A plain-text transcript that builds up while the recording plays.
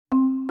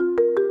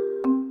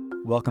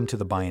welcome to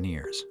the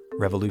Bioneers,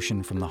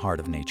 Revolution from the Heart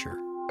of Nature.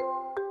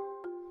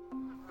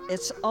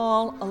 It's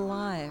all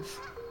alive.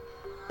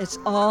 It's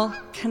all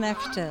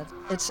connected.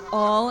 It's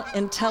all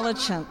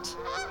intelligent.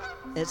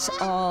 It's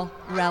all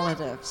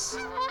relatives.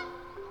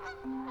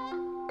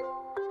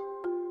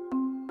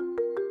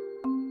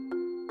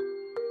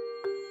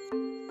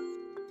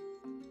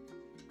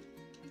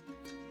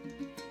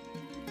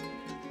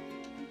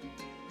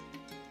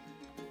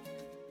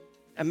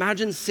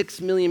 Imagine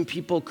 6 million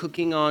people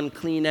cooking on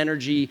clean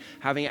energy,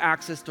 having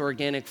access to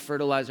organic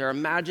fertilizer.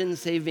 Imagine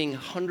saving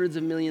hundreds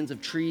of millions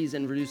of trees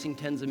and reducing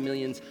tens of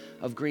millions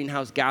of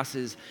greenhouse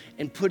gases,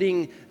 and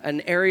putting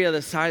an area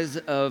the size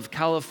of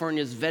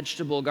California's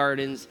vegetable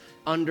gardens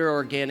under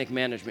organic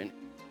management.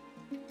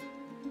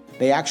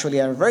 They actually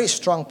have very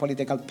strong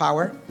political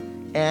power,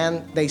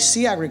 and they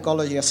see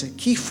agroecology as a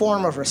key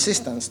form of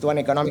resistance to an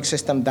economic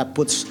system that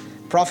puts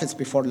profits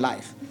before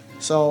life.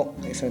 So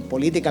it's a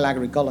political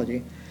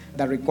agroecology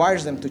that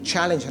requires them to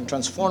challenge and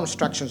transform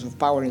structures of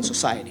power in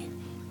society,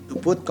 to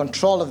put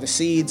control of the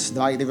seeds,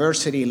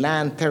 biodiversity,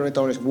 land,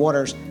 territories,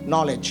 waters,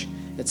 knowledge,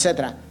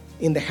 etc.,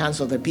 in the hands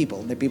of the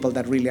people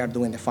that really are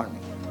doing the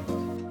farming.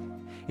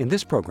 In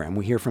this program,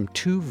 we hear from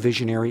two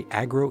visionary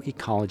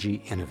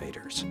agroecology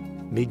innovators.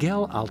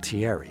 Miguel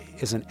Altieri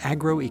is an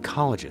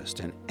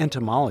agroecologist and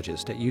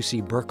entomologist at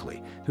UC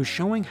Berkeley who's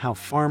showing how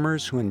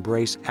farmers who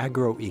embrace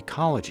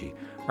agroecology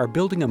are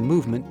building a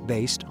movement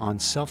based on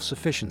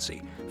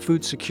self-sufficiency,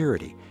 food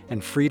security,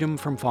 and freedom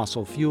from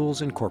fossil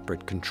fuels and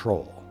corporate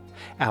control.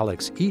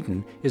 Alex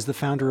Eaton is the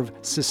founder of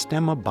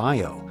Sistema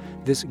Bio.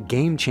 This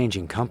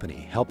game-changing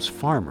company helps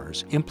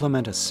farmers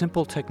implement a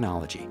simple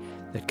technology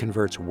that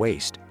converts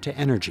waste to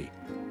energy,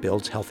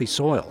 builds healthy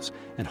soils,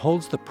 and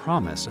holds the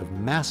promise of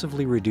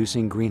massively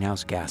reducing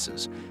greenhouse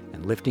gases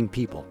and lifting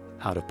people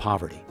out of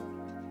poverty.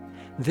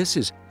 This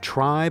is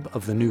Tribe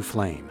of the New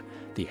Flame,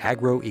 the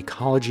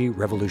agroecology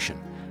revolution.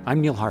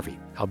 I'm Neil Harvey.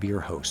 I'll be your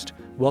host.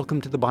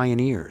 Welcome to the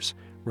Bioneers,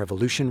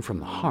 Revolution from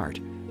the Heart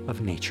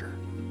of Nature.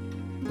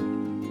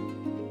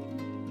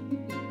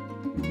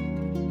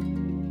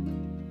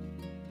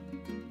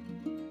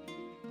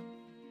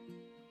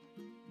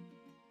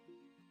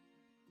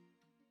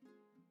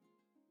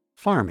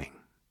 Farming.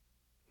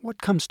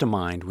 What comes to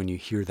mind when you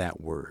hear that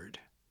word?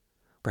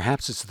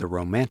 Perhaps it's the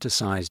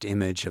romanticized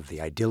image of the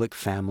idyllic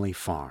family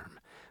farm.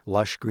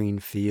 Lush green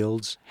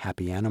fields,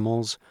 happy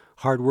animals,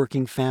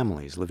 hard-working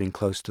families living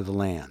close to the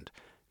land,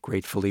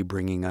 gratefully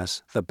bringing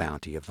us the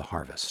bounty of the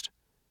harvest.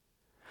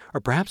 Or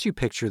perhaps you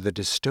picture the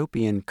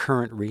dystopian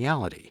current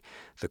reality,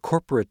 the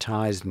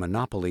corporatized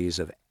monopolies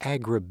of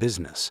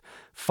agribusiness,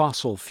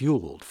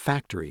 fossil-fueled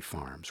factory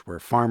farms where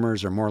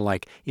farmers are more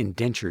like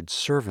indentured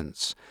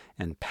servants,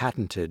 and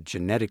patented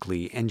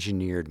genetically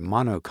engineered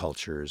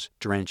monocultures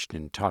drenched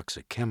in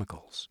toxic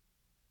chemicals.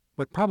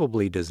 What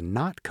probably does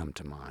not come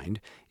to mind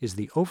is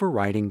the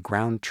overriding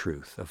ground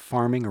truth of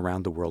farming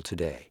around the world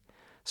today.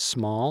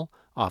 Small,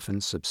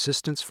 often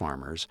subsistence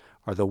farmers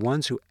are the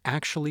ones who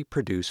actually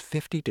produce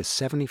 50 to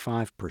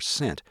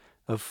 75%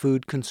 of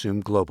food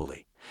consumed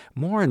globally.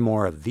 More and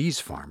more of these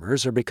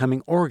farmers are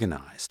becoming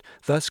organized,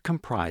 thus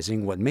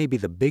comprising what may be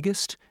the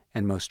biggest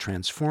and most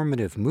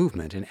transformative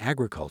movement in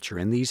agriculture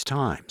in these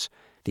times,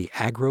 the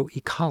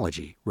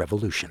agroecology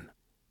revolution.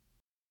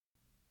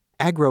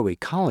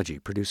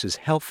 Agroecology produces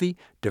healthy,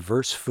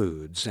 diverse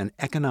foods and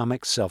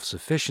economic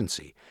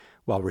self-sufficiency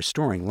while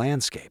restoring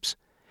landscapes.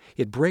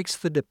 It breaks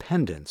the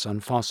dependence on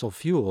fossil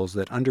fuels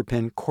that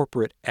underpin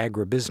corporate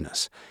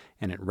agribusiness,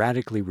 and it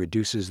radically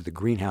reduces the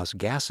greenhouse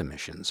gas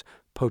emissions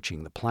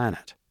poaching the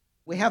planet.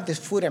 We have these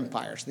food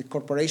empires, the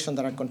corporations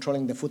that are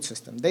controlling the food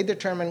system. They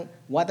determine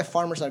what the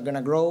farmers are going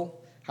to grow,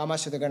 how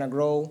much they're going to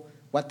grow,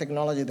 what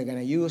technology they're going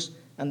to use,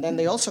 and then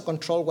they also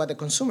control what the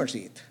consumers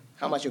eat,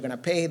 how much you're going to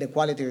pay, the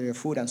quality of your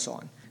food, and so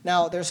on.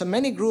 Now, there's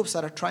many groups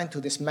that are trying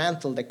to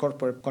dismantle the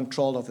corporate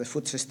control of the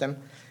food system.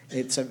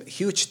 It's a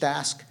huge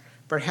task.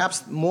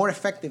 Perhaps more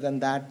effective than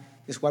that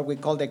is what we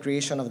call the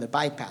creation of the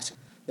bypass.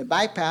 The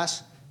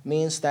bypass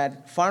means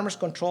that farmers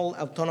control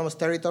autonomous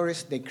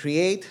territories. They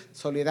create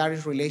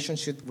solidarity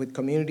relationships with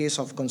communities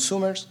of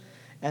consumers,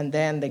 and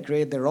then they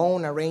create their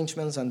own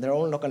arrangements and their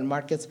own local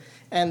markets.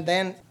 And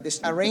then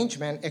this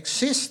arrangement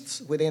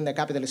exists within the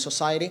capitalist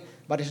society,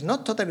 but it's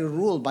not totally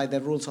ruled by the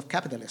rules of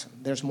capitalism.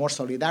 There's more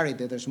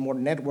solidarity, there's more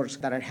networks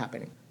that are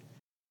happening.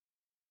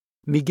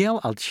 Miguel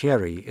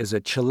Altieri is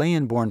a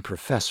Chilean-born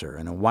professor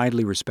and a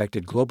widely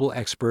respected global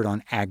expert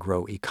on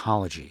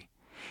agroecology.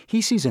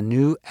 He sees a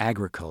new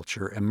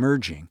agriculture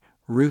emerging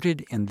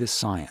rooted in this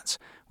science,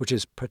 which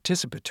is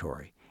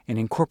participatory and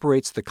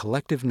incorporates the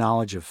collective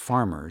knowledge of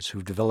farmers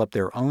who've developed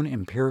their own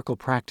empirical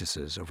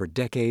practices over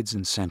decades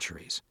and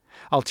centuries.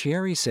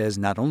 Altieri says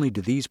not only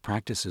do these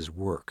practices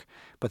work,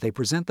 but they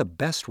present the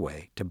best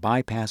way to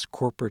bypass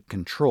corporate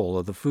control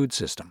of the food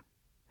system.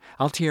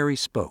 Altieri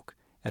spoke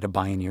at a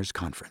Bioneers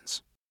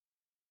conference.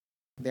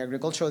 The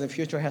agriculture of the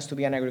future has to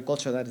be an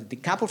agriculture that is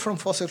decoupled from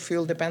fossil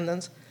fuel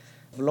dependence,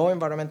 of low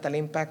environmental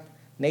impact,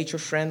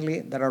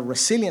 nature-friendly, that are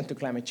resilient to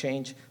climate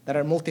change, that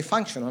are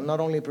multifunctional, not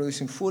only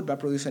producing food, but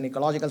producing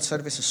ecological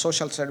services,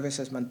 social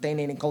services,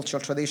 maintaining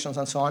cultural traditions,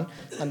 and so on.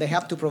 And they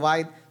have to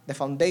provide the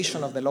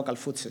foundation of the local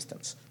food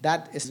systems.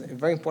 That is a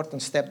very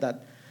important step,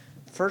 that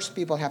first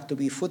people have to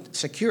be food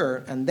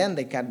secure, and then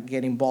they can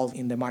get involved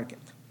in the market.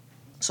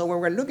 So what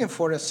we're looking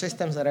for is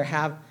systems that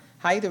have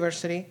high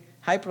diversity,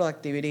 high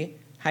productivity,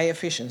 high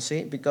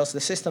efficiency, because the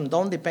systems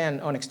don't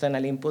depend on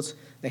external inputs.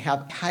 They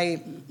have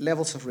high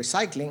levels of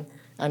recycling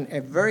and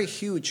a very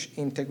huge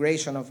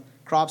integration of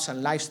crops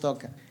and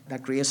livestock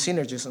that creates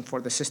synergism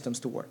for the systems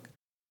to work.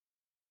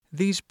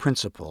 These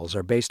principles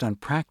are based on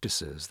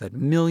practices that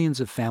millions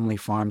of family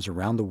farms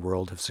around the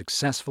world have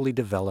successfully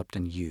developed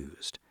and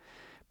used.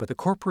 But the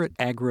corporate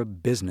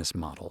agribusiness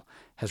model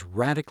has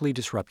radically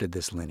disrupted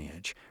this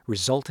lineage,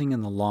 resulting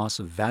in the loss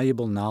of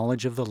valuable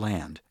knowledge of the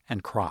land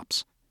and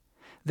crops.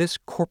 This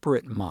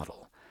corporate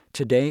model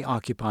today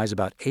occupies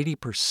about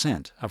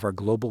 80% of our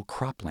global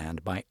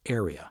cropland by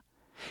area.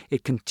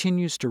 It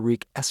continues to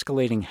wreak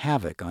escalating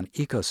havoc on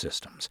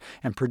ecosystems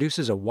and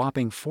produces a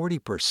whopping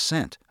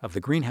 40% of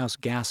the greenhouse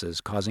gases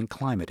causing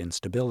climate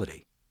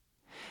instability.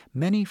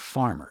 Many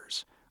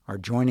farmers are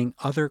joining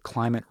other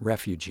climate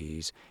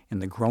refugees in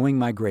the growing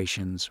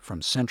migrations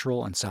from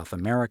Central and South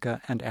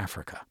America and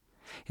Africa.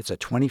 It's a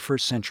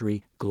 21st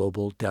century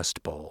global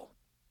dust bowl.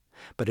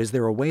 But is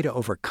there a way to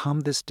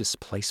overcome this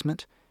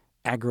displacement?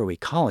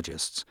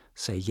 Agroecologists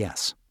say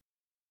yes.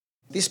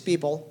 These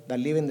people that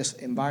live in these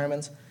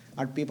environments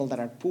are people that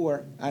are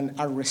poor and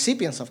are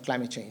recipients of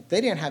climate change.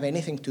 They didn't have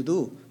anything to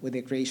do with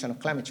the creation of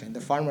climate change.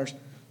 The farmers,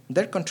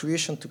 their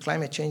contribution to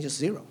climate change is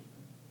zero,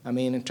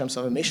 in terms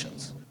of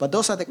emissions. But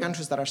those are the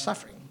countries that are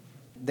suffering.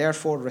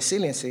 Therefore,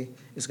 resiliency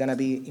is going to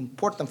be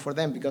important for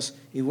them, because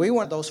if we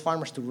want those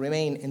farmers to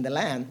remain in the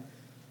land,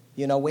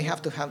 we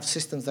have to have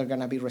systems that are going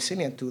to be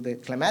resilient to the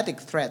climatic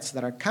threats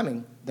that are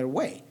coming their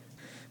way.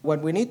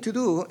 What we need to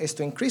do is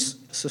to increase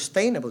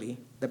sustainably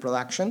the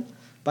production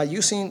by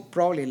using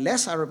probably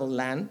less arable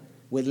land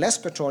with less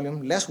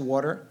petroleum, less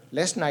water,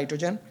 less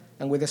nitrogen,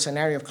 and with a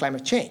scenario of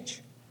climate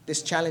change.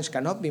 This challenge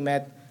cannot be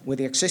met with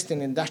the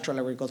existing industrial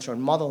agricultural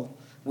model.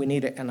 We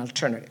need an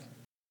alternative.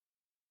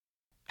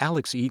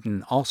 Alex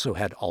Eaton also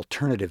had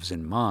alternatives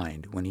in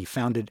mind when he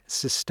founded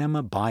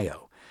Sistema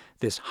Bio.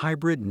 This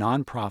hybrid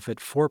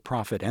nonprofit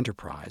for-profit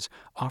enterprise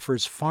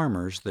offers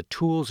farmers the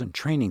tools and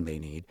training they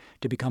need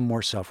to become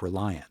more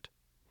self-reliant.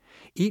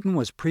 Eaton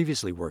was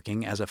previously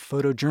working as a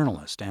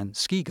photojournalist and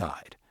ski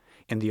guide.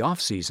 In the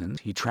off-season,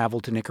 he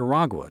traveled to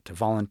Nicaragua to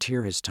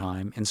volunteer his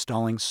time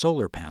installing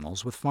solar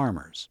panels with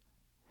farmers.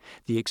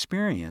 The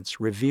experience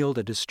revealed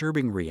a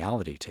disturbing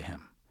reality to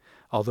him.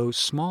 Although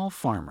small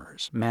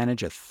farmers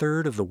manage a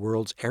third of the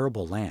world's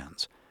arable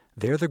lands,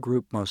 they're the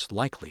group most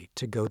likely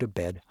to go to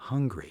bed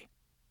hungry.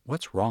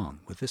 What's wrong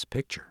with this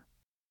picture?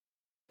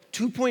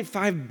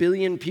 2.5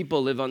 billion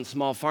people live on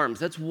small farms.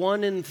 That's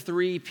 1 in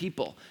 3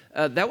 people.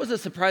 That was a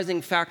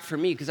surprising fact for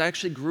me, because I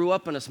actually grew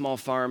up on a small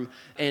farm,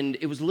 and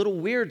it was a little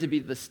weird to be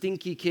the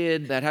stinky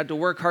kid that had to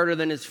work harder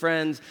than his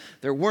friends.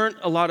 There weren't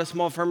a lot of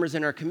small farmers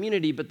in our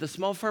community, but the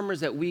small farmers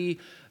that we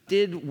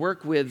did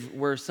work with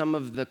were some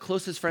of the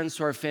closest friends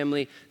to our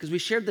family, because we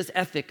shared this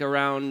ethic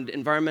around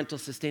environmental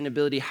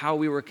sustainability, how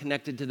we were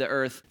connected to the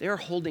earth. They are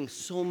holding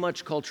so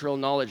much cultural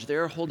knowledge. They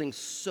are holding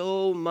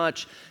so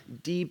much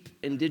deep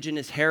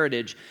indigenous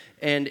heritage.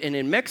 And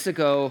in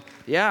Mexico,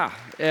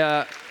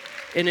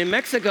 and in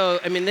Mexico,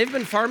 they've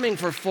been farming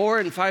for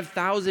 4,000 and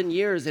 5,000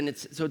 years, and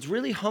it's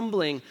really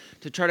humbling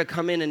to try to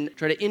come in and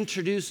try to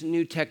introduce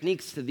new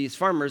techniques to these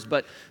farmers.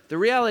 But the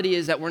reality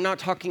is that we're not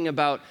talking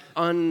about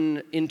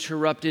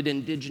uninterrupted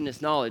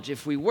indigenous knowledge.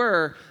 If we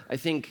were, I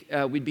think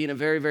we'd be in a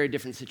very, very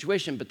different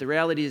situation. But the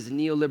reality is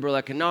neoliberal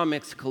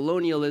economics,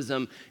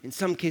 colonialism, in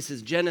some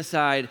cases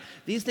genocide,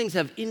 these things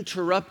have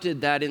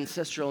interrupted that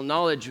ancestral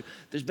knowledge.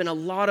 There's been a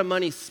lot of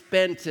money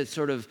spent to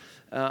sort of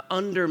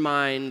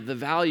undermine the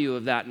value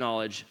of that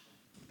knowledge.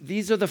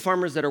 These are the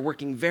farmers that are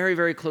working very,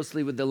 very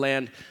closely with the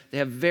land. They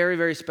have very,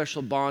 very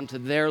special bond to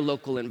their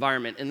local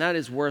environment, and that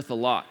is worth a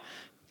lot.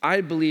 I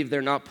believe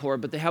they're not poor,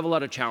 but they have a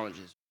lot of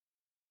challenges.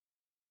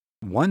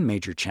 One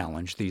major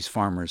challenge these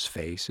farmers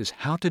face is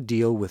how to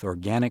deal with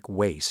organic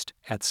waste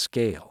at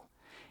scale.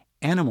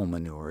 Animal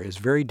manure is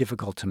very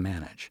difficult to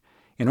manage.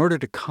 In order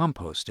to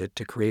compost it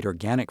to create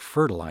organic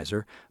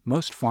fertilizer,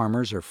 most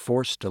farmers are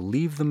forced to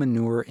leave the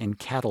manure in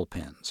cattle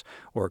pens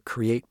or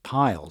create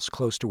piles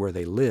close to where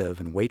they live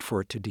and wait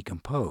for it to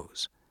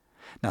decompose.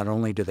 Not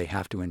only do they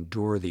have to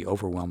endure the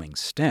overwhelming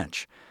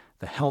stench,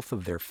 the health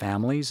of their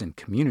families and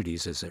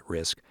communities is at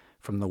risk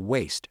from the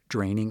waste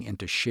draining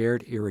into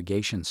shared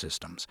irrigation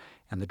systems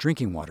and the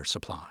drinking water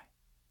supply.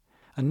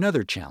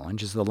 Another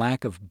challenge is the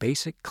lack of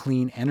basic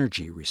clean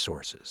energy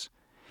resources.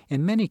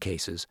 In many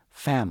cases,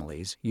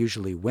 families,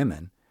 usually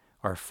women,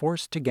 are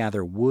forced to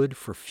gather wood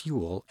for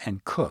fuel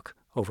and cook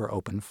over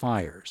open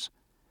fires.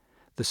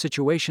 The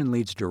situation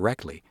leads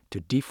directly to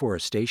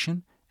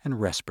deforestation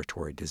and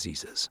respiratory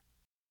diseases.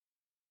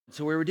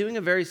 So we were doing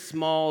a very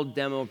small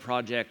demo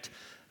project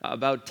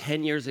about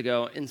 10 years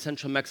ago in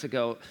central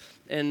Mexico.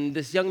 And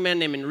this young man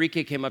named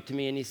Enrique came up to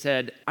me and he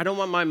said, I don't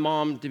want my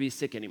mom to be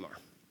sick anymore.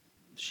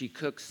 She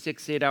cooks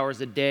 6-8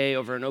 hours a day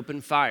over an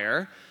open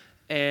fire,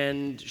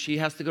 and she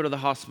has to go to the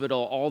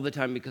hospital all the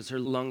time because her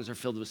lungs are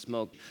filled with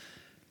smoke.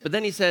 But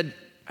then he said,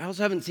 I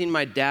also haven't seen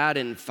my dad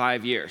in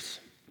 5 years.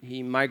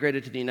 He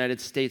migrated to the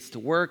United States to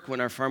work when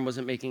our farm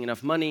wasn't making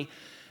enough money,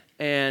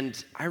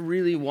 and I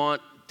really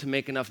want to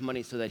make enough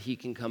money so that he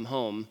can come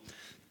home.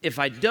 If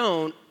I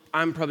don't,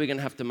 I'm probably going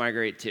to have to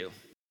migrate too.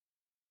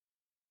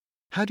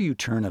 How do you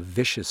turn a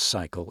vicious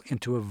cycle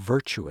into a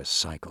virtuous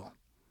cycle?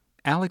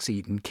 Alex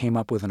Eaton came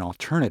up with an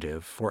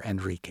alternative for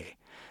Enrique,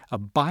 a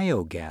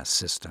biogas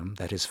system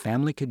that his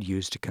family could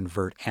use to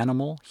convert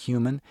animal,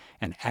 human,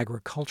 and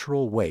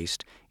agricultural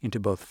waste into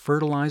both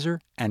fertilizer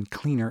and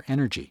cleaner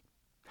energy.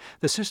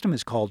 The system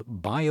is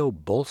called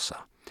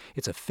BioBolsa.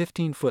 It's a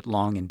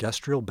 15-foot-long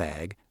industrial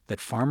bag that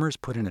farmers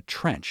put in a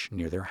trench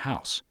near their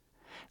house.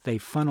 They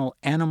funnel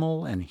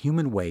animal and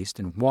human waste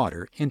and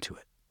water into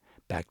it.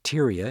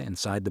 Bacteria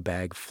inside the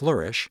bag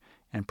flourish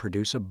and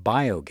produce a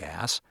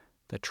biogas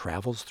that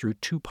travels through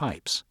 2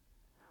 pipes.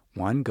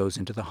 One goes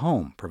into the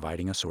home,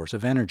 providing a source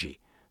of energy.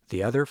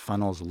 The other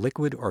funnels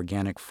liquid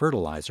organic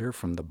fertilizer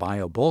from the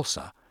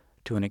BioBolsa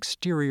to an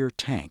exterior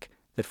tank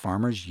that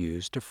farmers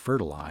use to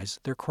fertilize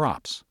their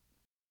crops.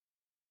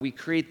 We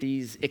create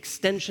these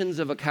extensions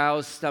of a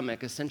cow's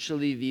stomach,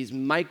 essentially these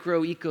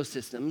micro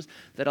ecosystems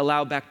that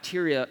allow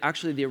bacteria,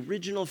 actually the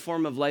original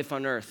form of life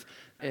on Earth,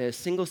 a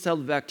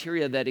single-celled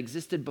bacteria that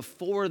existed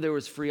before there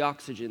was free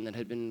oxygen that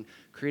had been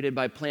created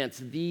by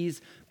plants.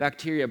 These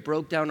bacteria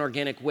broke down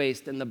organic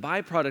waste, and the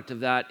byproduct of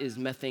that is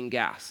methane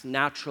gas,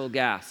 natural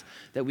gas,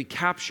 that we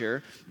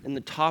capture in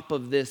the top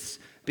of this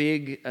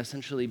big,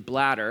 essentially,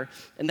 bladder,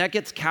 and that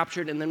gets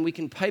captured, and then we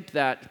can pipe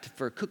that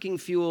for cooking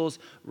fuels,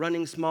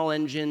 running small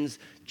engines,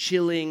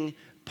 chilling,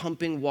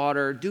 pumping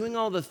water, doing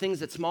all the things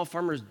that small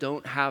farmers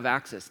don't have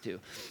access to.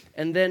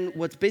 And then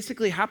what's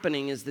basically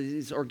happening is that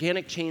these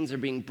organic chains are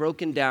being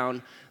broken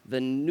down,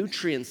 the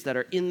nutrients that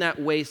are in that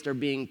waste are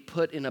being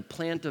put in a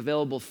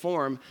plant-available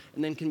form,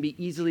 and then can be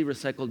easily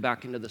recycled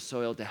back into the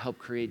soil to help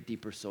create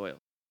deeper soil.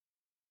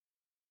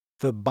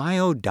 The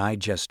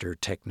biodigester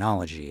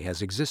technology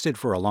has existed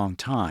for a long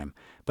time,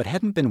 but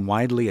hadn't been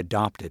widely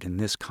adopted in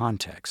this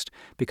context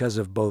because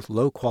of both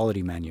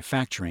low-quality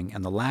manufacturing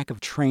and the lack of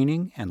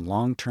training and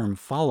long-term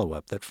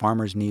follow-up that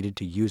farmers needed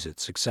to use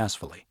it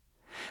successfully.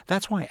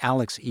 That's why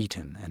Alex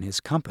Eaton and his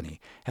company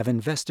have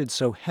invested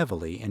so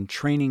heavily in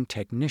training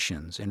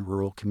technicians in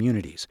rural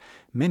communities,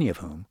 many of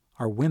whom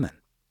are women.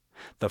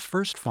 The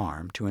first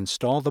farm to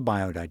install the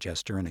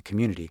biodigester in a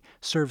community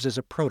serves as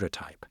a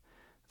prototype.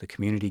 The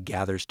community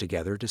gathers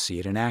together to see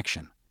it in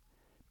action.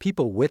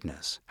 People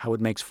witness how it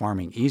makes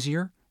farming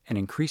easier and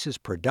increases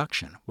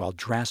production while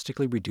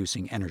drastically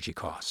reducing energy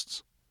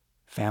costs.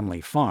 Family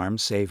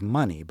farms save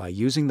money by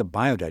using the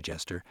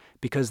biodigester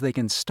because they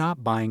can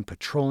stop buying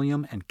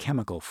petroleum and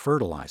chemical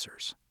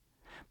fertilizers.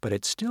 But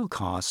it still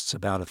costs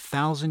about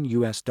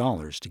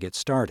 $1,000 to get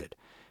started,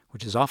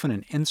 which is often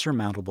an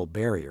insurmountable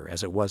barrier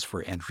as it was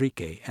for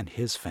Enrique and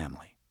his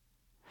family.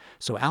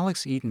 So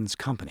Alex Eaton's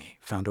company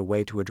found a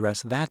way to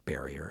address that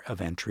barrier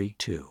of entry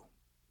too.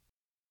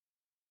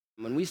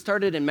 When we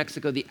started in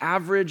Mexico, the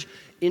average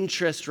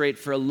interest rate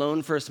for a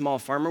loan for a small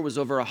farmer was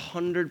over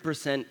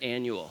 100%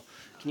 annual.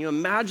 Can you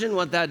imagine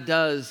what that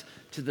does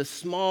to the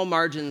small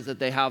margins that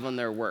they have on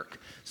their work?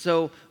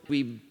 So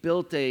we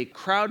built a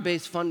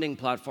crowd-based funding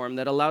platform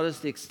that allowed us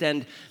to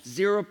extend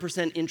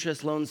 0%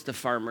 interest loans to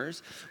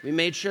farmers. We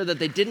made sure that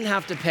they didn't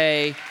have to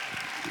pay,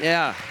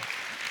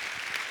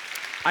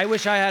 I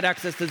wish I had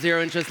access to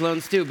zero interest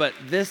loans too, but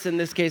this in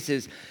this case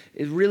is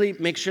really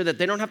make sure that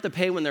they don't have to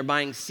pay when they're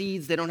buying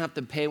seeds, they don't have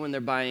to pay when they're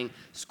buying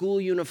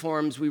school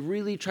uniforms. We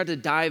really try to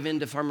dive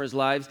into farmers'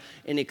 lives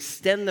and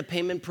extend the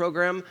payment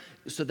program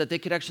so that they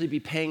could actually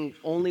be paying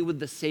only with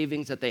the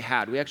savings that they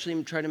had. We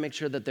actually try to make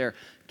sure that they're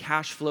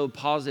cash flow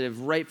positive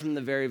right from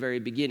the very, very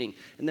beginning.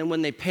 And then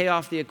when they pay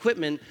off the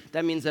equipment,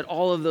 that means that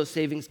all of those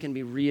savings can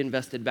be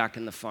reinvested back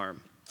in the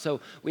farm.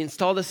 So we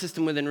installed a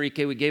system with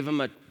Enrique. We gave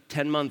him a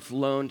 10-month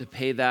loan to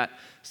pay that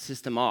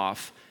system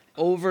off.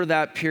 Over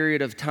that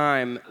period of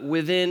time,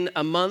 within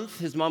a month,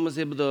 his mom was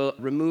able to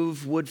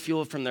remove wood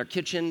fuel from their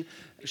kitchen.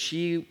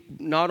 She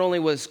not only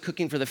was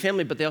cooking for the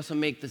family, but they also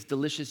make this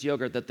delicious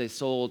yogurt that they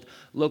sold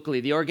locally.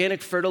 The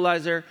organic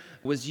fertilizer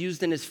was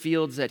used in his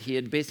fields that he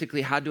had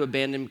basically had to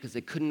abandon because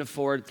they couldn't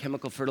afford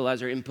chemical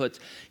fertilizer inputs.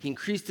 He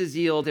increased his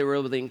yield. They were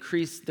able to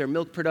increase their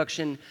milk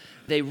production.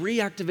 They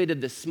reactivated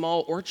this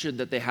small orchard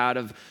that they had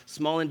of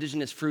small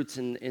indigenous fruits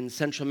in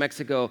central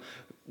Mexico,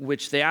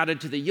 which they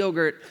added to the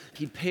yogurt.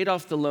 He paid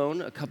off the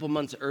loan a couple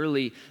months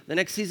early. The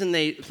next season,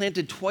 they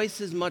planted twice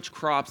as much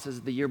crops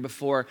as the year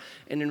before,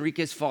 and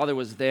Enrique's father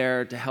was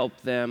there to help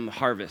them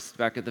harvest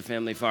back at the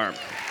family farm.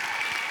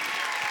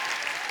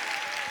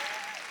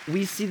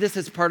 We see this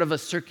as part of a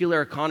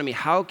circular economy.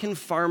 How can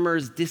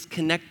farmers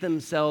disconnect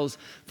themselves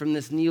from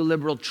this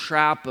neoliberal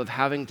trap of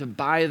having to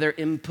buy their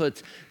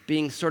inputs,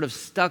 being sort of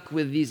stuck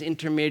with these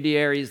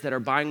intermediaries that are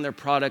buying their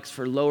products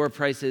for lower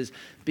prices,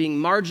 being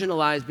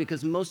marginalized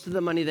because most of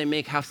the money they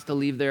make has to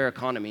leave their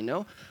economy,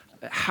 no?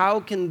 How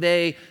can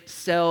they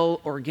sell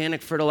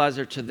organic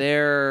fertilizer to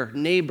their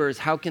neighbors?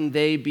 How can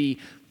they be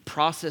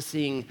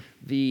processing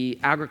the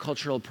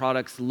agricultural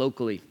products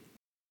locally?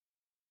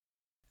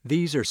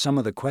 These are some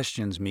of the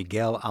questions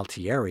Miguel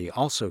Altieri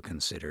also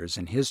considers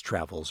in his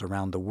travels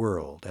around the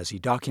world as he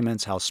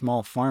documents how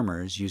small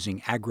farmers using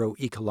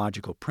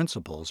agroecological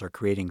principles are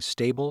creating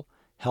stable,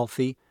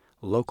 healthy,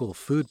 local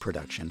food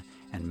production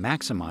and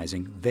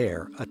maximizing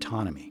their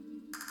autonomy.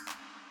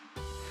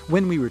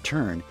 When we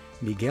return,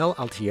 Miguel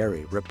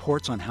Altieri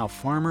reports on how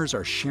farmers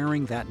are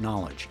sharing that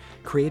knowledge,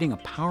 creating a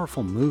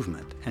powerful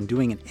movement and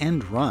doing an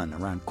end run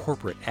around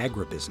corporate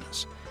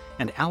agribusiness.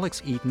 And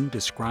Alex Eaton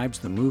describes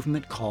the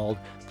movement called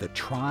the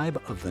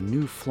Tribe of the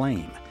New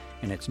Flame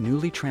and its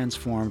newly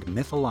transformed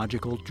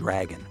mythological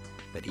dragon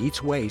that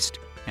eats waste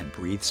and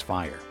breathes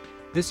fire.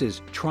 This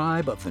is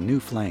Tribe of the New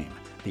Flame,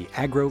 the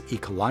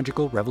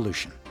agroecological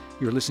revolution.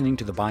 You're listening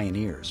to The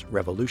Bioneers,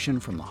 revolution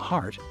from the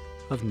heart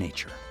of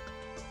nature.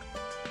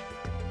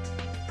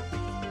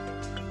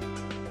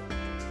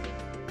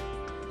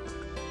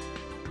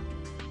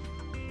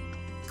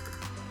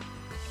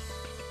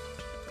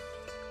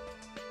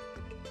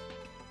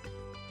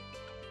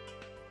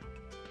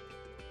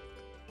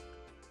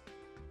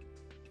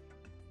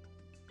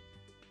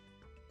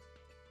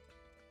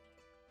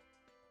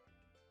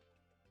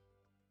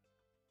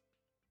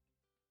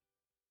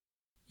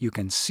 You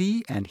can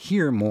see and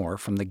hear more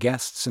from the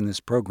guests in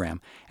this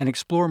program and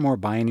explore more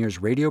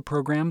Bioneers radio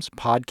programs,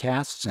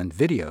 podcasts, and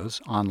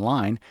videos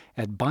online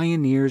at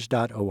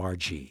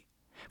bioneers.org.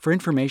 For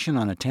information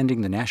on attending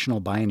the National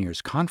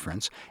Bioneers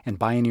Conference and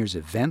Bioneers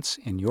events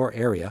in your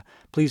area,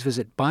 please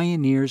visit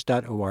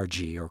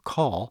bioneers.org or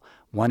call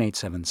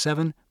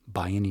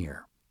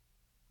 1-877-BIONEER.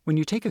 When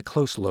you take a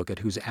close look at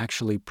who's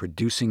actually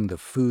producing the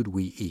food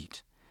we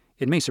eat,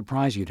 it may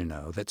surprise you to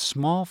know that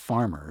small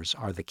farmers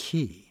are the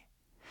key.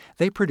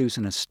 They produce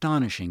an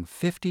astonishing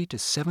 50 to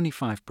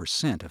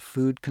 75% of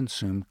food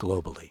consumed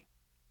globally.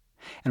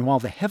 And while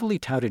the heavily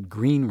touted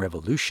Green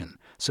Revolution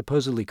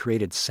supposedly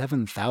created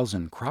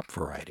 7,000 crop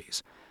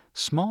varieties,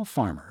 small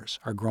farmers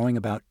are growing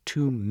about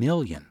 2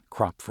 million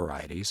crop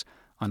varieties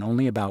on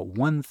only about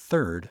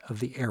 1/3 of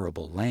the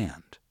arable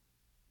land.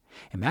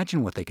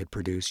 Imagine what they could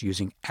produce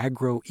using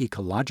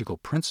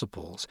agroecological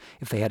principles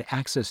if they had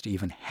access to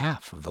even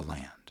half of the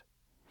land.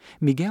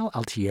 Miguel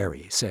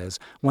Altieri says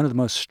one of the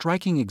most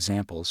striking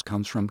examples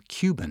comes from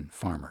Cuban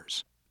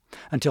farmers.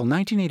 Until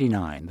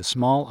 1989, the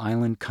small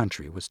island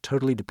country was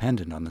totally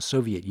dependent on the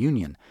Soviet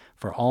Union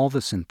for all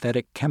the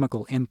synthetic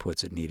chemical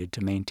inputs it needed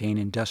to maintain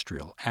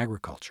industrial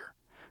agriculture: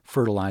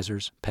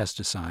 fertilizers,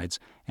 pesticides,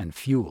 and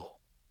fuel.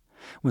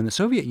 When the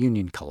Soviet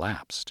Union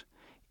collapsed,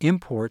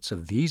 imports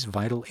of these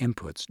vital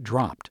inputs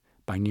dropped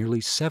by nearly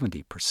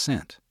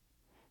 70%.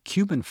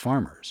 Cuban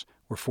farmers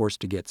were forced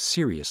to get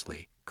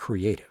seriously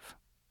creative.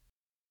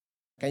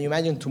 Can you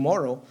imagine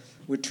tomorrow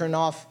we turn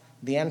off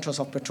the entrance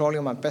of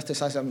petroleum and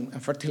pesticides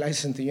and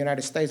fertilizers into the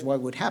United States? What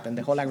would happen?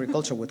 The whole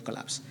agriculture would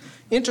collapse.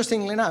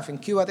 Interestingly enough, in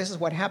Cuba, this is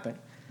what happened.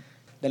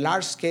 The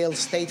large-scale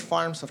state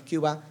farms of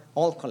Cuba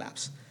all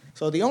collapsed.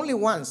 So the only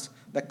ones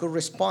that could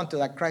respond to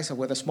that crisis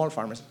were the small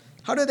farmers.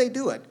 How do they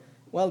do it?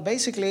 Well,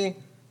 basically,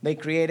 they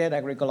created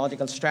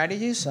agroecological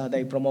strategies.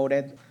 They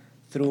promoted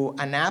through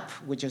ANAP,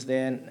 which is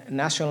the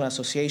National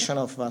Association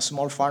of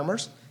Small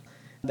Farmers.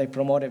 They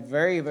promoted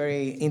very,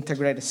 very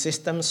integrated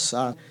systems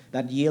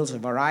that yields a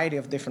variety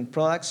of different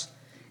products.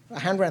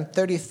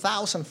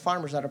 130,000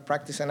 farmers that are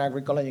practicing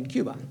agroecology in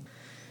Cuba.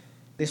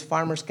 These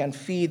farmers can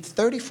feed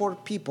 34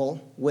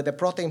 people with the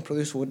protein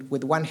produced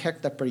with 1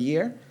 hectare per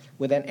year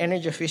with an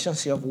energy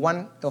efficiency of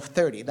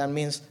 30. That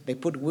means they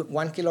put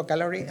 1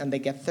 kilocalorie and they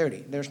get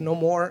 30. There's no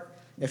more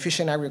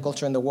efficient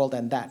agriculture in the world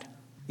than that.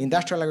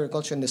 Industrial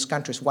agriculture in this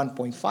country is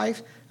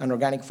 1.5, and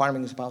organic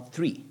farming is about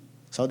 3.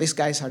 So these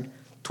guys are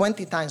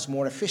 20 times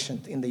more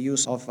efficient in the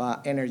use of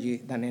energy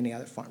than any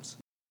other farms.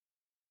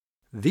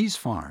 These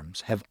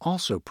farms have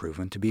also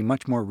proven to be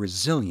much more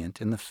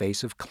resilient in the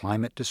face of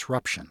climate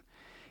disruption.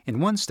 In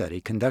one study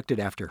conducted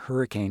after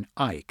Hurricane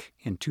Ike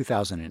in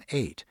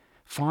 2008,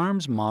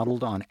 farms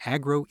modeled on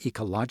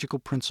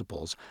agroecological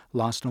principles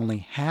lost only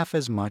half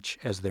as much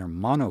as their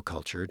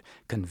monocultured,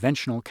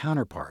 conventional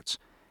counterparts,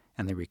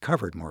 and they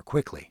recovered more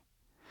quickly.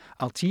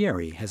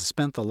 Altieri has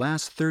spent the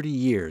last 30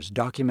 years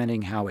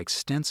documenting how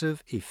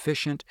extensive,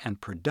 efficient, and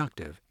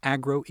productive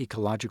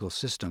agroecological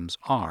systems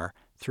are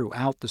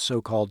throughout the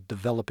so-called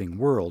developing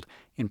world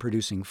in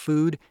producing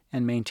food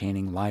and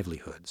maintaining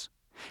livelihoods.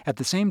 At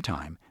the same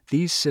time,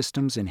 these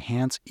systems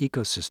enhance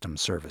ecosystem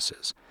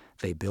services.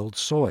 They build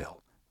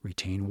soil,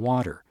 retain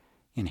water,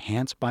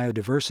 enhance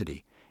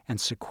biodiversity, and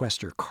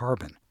sequester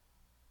carbon.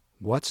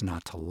 What's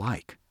not to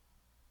like?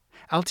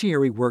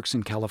 Altieri works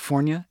in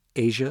California,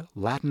 Asia,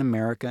 Latin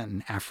America,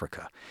 and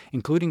Africa,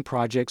 including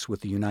projects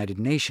with the United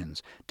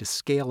Nations to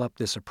scale up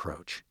this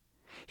approach.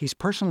 He's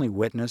personally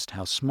witnessed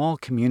how small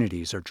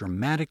communities are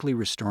dramatically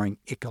restoring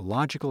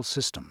ecological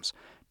systems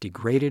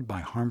degraded by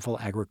harmful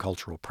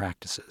agricultural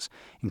practices,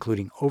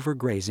 including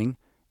overgrazing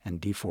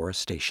and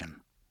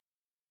deforestation.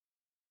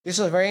 This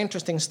is a very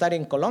interesting study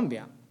in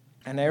Colombia,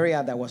 an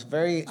area that was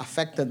very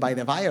affected by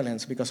the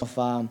violence because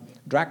of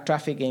drug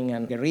trafficking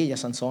and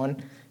guerrillas and so on.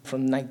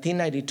 From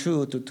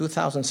 1992 to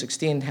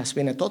 2016 has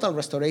been a total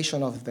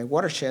restoration of the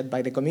watershed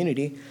by the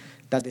community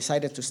that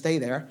decided to stay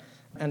there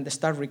and they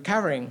start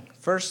recovering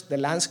first the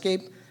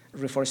landscape,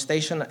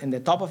 reforestation in the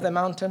top of the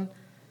mountain,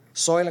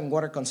 soil and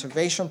water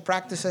conservation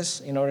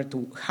practices in order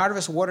to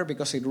harvest water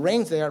because it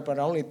rains there, but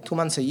only 2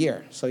 months a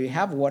year. So you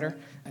have water,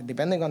 and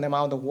depending on the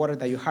amount of water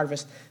that you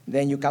harvest,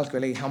 then you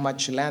calculate how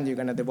much land you're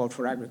going to devote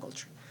for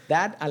agriculture.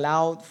 That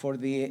allowed for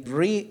the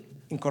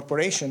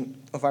reincorporation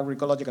of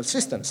agroecological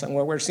systems. And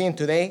what we're seeing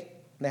today,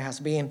 there has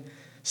been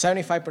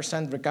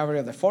 75% recovery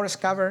of the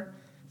forest cover,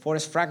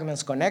 forest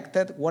fragments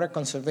connected, water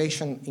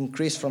conservation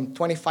increased from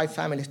 25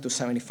 families to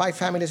 75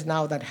 families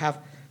now that have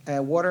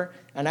water,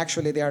 and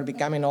actually they are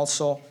becoming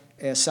also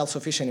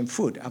self-sufficient in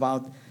food.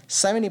 About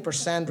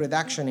 70%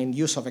 reduction in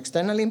use of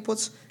external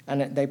inputs,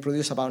 and they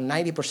produce about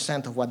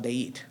 90% of what they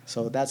eat.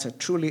 So that's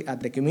truly, at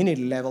the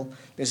community level,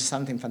 this is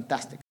something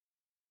fantastic.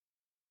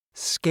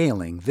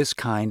 Scaling this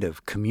kind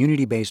of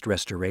community-based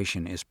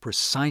restoration is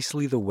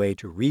precisely the way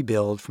to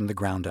rebuild from the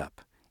ground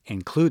up,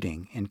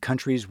 including in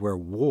countries where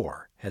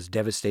war has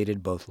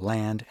devastated both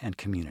land and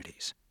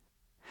communities.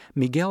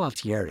 Miguel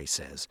Altieri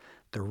says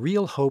the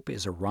real hope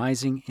is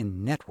arising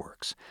in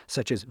networks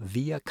such as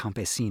Via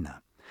Campesina,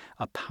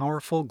 a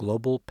powerful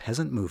global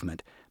peasant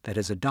movement that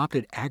has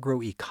adopted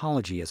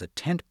agroecology as a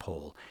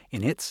tentpole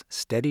in its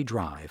steady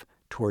drive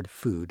toward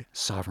food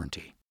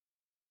sovereignty.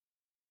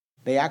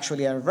 They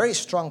actually are a very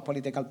strong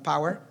political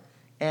power,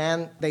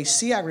 and they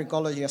see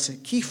agroecology as a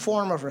key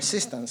form of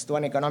resistance to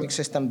an economic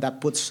system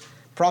that puts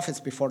profits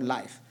before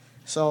life.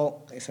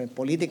 So it's a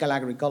political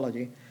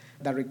agroecology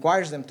that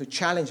requires them to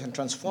challenge and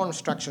transform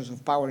structures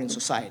of power in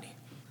society,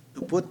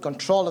 to put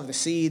control of the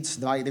seeds,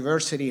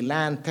 biodiversity,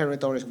 land,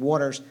 territories,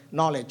 waters,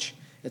 knowledge,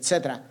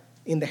 etc.,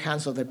 in the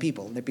hands of the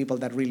people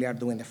that really are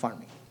doing the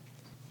farming.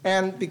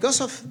 And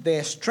because of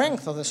the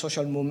strength of the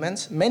social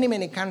movements,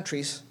 many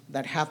countries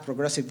that have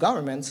progressive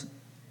governments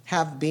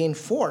have been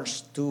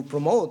forced to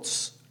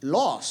promote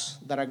laws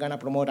that are going to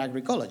promote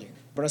agroecology.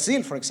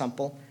 Brazil, for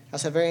example,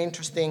 has a very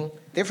interesting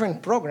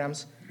different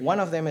programs. One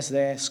of them is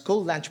the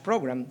school lunch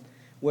program,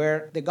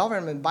 where the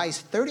government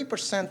buys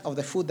 30% of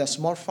the food that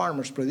small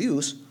farmers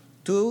produce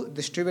to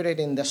distribute it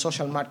in the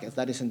social markets,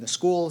 that is in the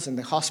schools, in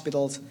the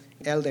hospitals,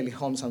 elderly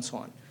homes, and so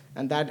on.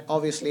 And that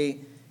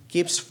obviously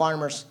keeps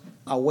farmers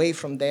away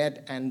from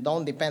that and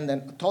don't depend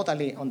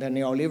totally on the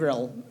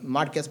neoliberal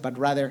markets, but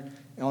rather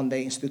on the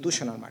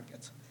institutional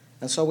markets.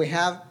 And so we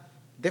have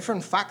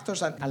different factors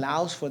that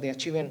allows for the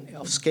achievement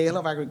of scale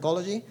of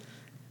agroecology.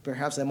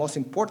 Perhaps the most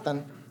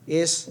important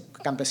is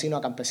Campesino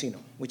a Campesino,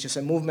 which is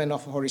a movement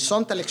of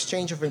horizontal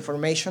exchange of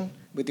information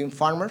between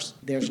farmers.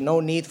 There's no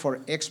need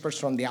for experts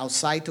from the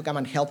outside to come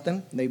and help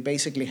them. They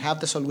basically have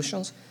the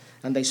solutions,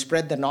 and they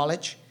spread the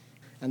knowledge,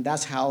 and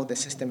that's how the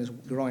system is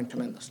growing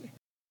tremendously.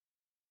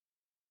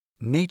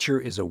 Nature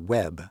is a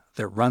web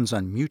that runs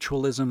on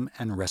mutualism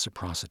and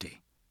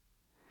reciprocity.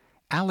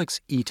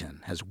 Alex Eaton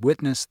has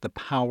witnessed the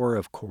power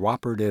of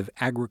cooperative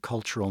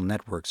agricultural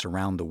networks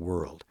around the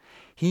world.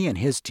 He and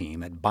his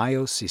team at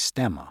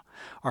Biosistema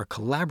are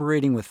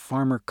collaborating with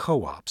farmer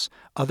co-ops,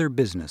 other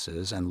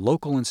businesses, and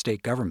local and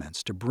state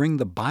governments to bring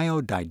the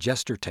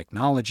biodigester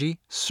technology,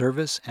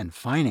 service, and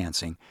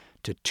financing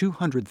to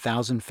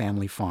 200,000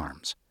 family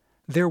farms.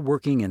 They're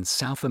working in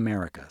South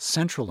America,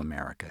 Central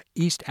America,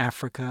 East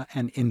Africa,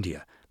 and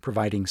India,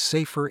 providing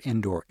safer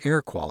indoor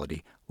air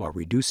quality while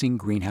reducing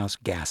greenhouse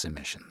gas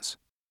emissions.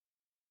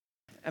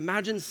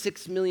 Imagine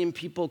 6 million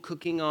people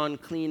cooking on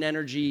clean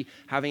energy,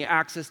 having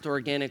access to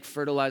organic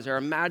fertilizer.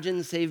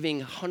 Imagine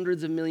saving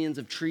hundreds of millions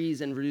of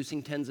trees and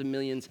reducing tens of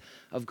millions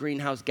of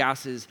greenhouse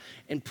gases,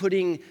 and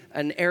putting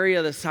an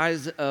area the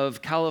size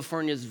of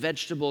California's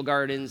vegetable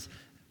gardens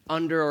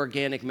under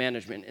organic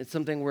management. It's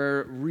something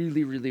we're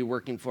really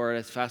working for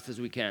as fast as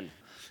we can.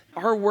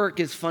 Our work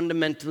is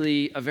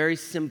fundamentally a very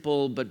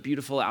simple but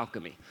beautiful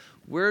alchemy.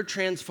 We're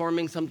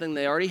transforming something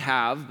they already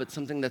have, but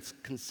something that's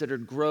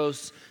considered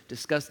gross,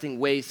 disgusting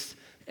waste,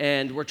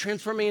 and we're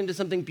transforming it into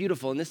something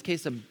beautiful, in this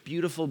case, a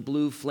beautiful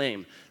blue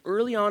flame.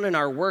 Early on in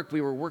our work, we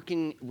were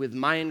working with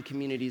Mayan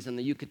communities on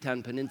the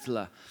Yucatan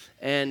Peninsula,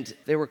 and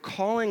they were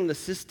calling the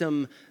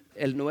system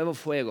El Nuevo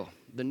Fuego,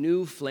 the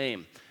new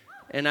flame.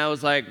 And I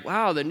was like,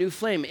 wow, the new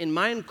flame. In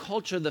Mayan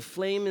culture, the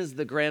flame is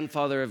the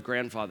grandfather of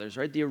grandfathers,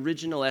 right? The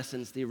original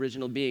essence, the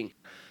original being.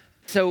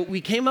 So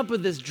we came up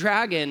with this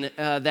dragon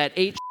that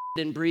ate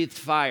and breathed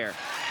fire.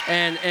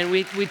 And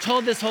we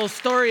told this whole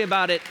story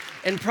about it.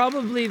 And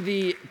probably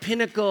the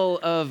pinnacle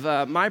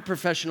of my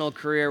professional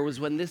career was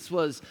when this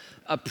was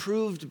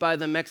approved by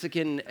the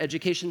Mexican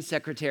education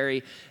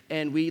secretary.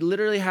 And we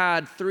literally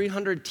had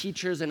 300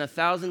 teachers and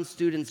 1,000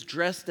 students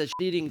dressed as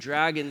eating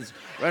dragons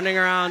running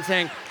around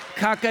saying,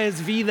 "Caca es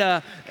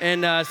vida,"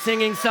 and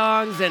singing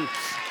songs. And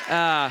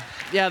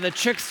the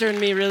trickster in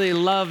me really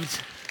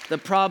loved the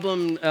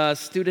problem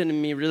student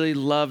in me really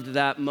loved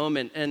that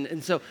moment.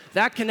 And so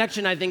that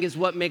connection, I think, is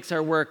what makes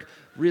our work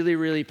really,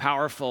 really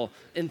powerful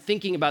in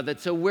thinking about that.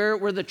 So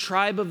we're the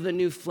tribe of the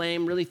new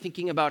flame, really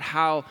thinking about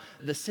how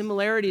the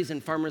similarities in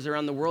farmers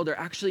around the world are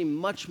actually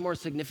much more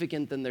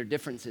significant than their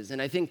differences.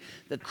 And I think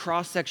that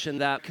cross-section,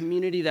 that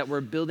community that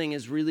we're building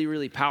is really,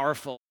 really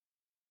powerful.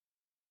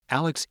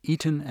 Alex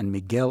Eaton and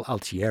Miguel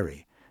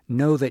Altieri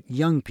know that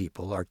young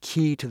people are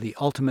key to the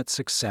ultimate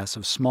success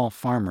of small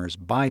farmers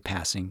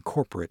bypassing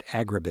corporate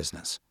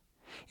agribusiness.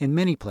 In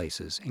many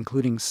places,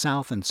 including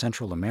South and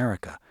Central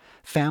America,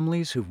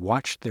 families who've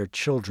watched their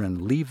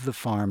children leave the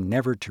farm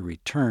never to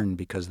return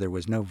because there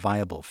was no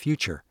viable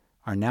future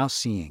are now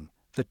seeing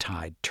the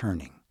tide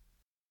turning.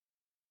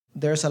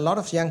 There's a lot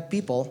of young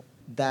people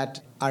that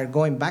are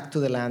going back to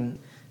the land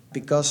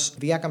because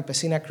Via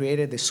Campesina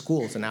created the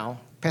schools now,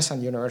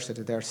 peasant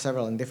universities, there are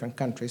several in different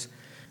countries,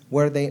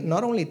 where they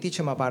not only teach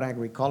them about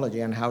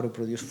agroecology and how to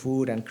produce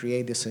food and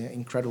create these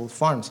incredible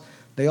farms,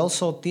 they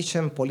also teach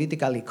them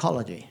political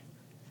ecology.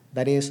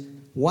 That is,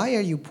 why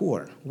are you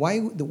poor? Why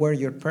were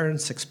your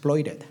parents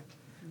exploited?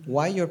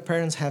 Why your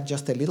parents have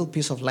just a little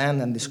piece of land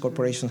and these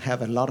corporations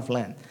have a lot of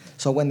land?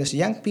 So when these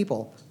young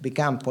people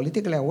become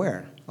politically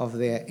aware of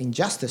the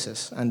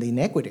injustices and the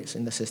inequities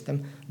in the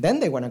system, then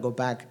they want to go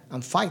back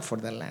and fight for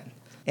their land.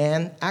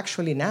 And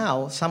actually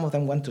now, some of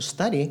them want to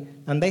study,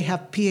 and they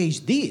have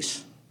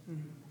PhDs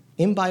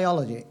in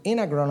biology, in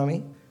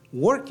agronomy,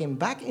 working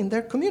back in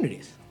their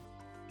communities.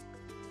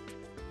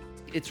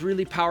 It's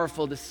really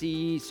powerful to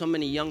see so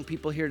many young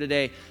people here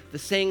today. The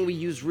saying we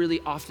use really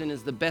often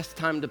is the best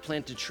time to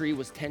plant a tree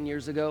was 10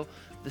 years ago.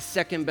 The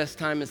second best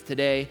time is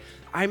today.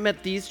 I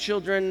met these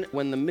children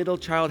when the middle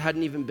child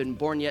hadn't even been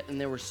born yet and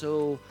they were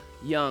so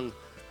young.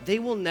 They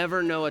will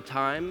never know a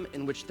time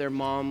in which their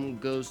mom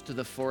goes to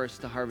the forest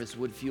to harvest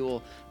wood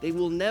fuel. They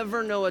will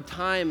never know a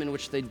time in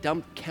which they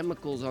dump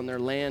chemicals on their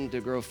land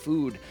to grow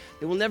food.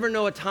 They will never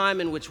know a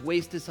time in which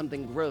waste is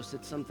something gross.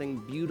 It's something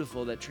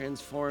beautiful that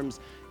transforms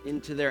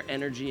into their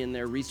energy and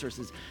their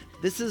resources.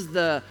 This is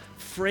the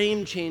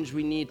frame change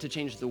we need to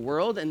change the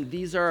world, and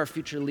these are our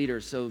future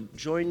leaders. So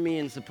join me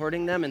in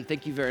supporting them, and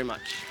thank you very much.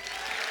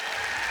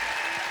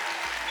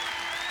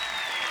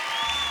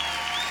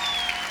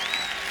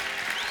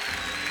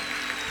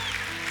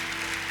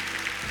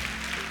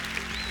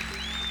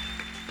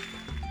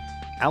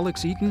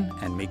 Alex Eaton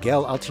and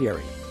Miguel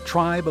Altieri,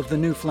 Tribe of the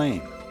New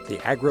Flame, the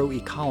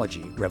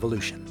Agroecology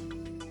Revolution.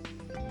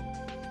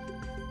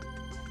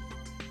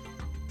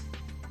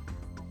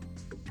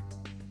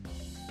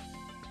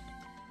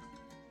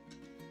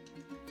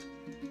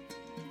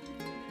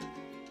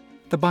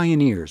 The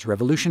Bioneers,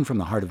 Revolution from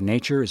the Heart of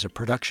Nature is a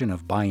production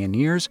of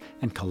Bioneers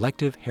and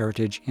Collective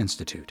Heritage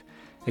Institute.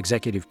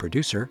 Executive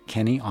producer,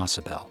 Kenny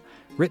Ausubel.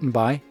 Written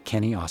by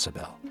Kenny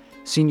Ausubel.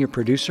 Senior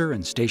producer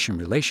and station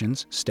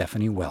relations,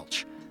 Stephanie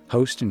Welch.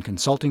 Host and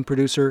consulting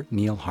producer,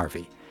 Neil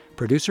Harvey.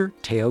 Producer,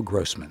 Teo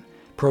Grossman.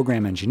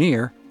 Program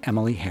engineer,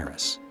 Emily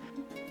Harris.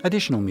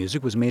 Additional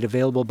music was made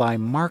available by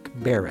Mark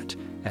Barrett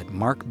at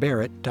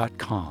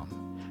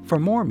markbarrett.com. For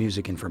more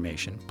music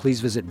information, please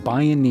visit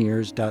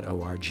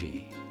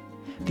bioneers.org.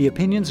 The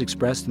opinions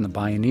expressed in the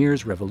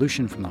Bioneers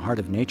Revolution from the Heart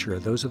of Nature are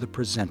those of the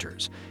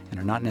presenters and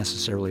are not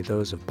necessarily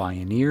those of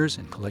Bioneers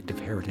and Collective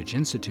Heritage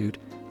Institute,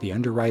 the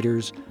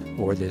underwriters,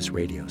 or this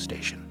radio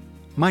station.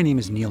 My name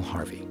is Neil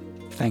Harvey.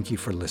 Thank you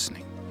for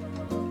listening.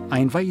 I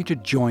invite you to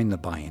join the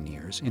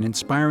Bioneers in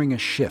inspiring a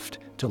shift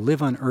to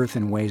live on Earth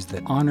in ways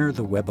that honor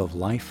the web of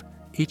life,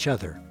 each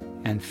other,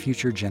 and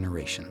future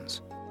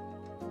generations.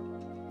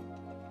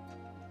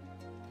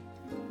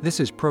 This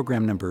is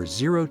program number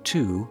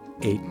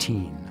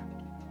 0218.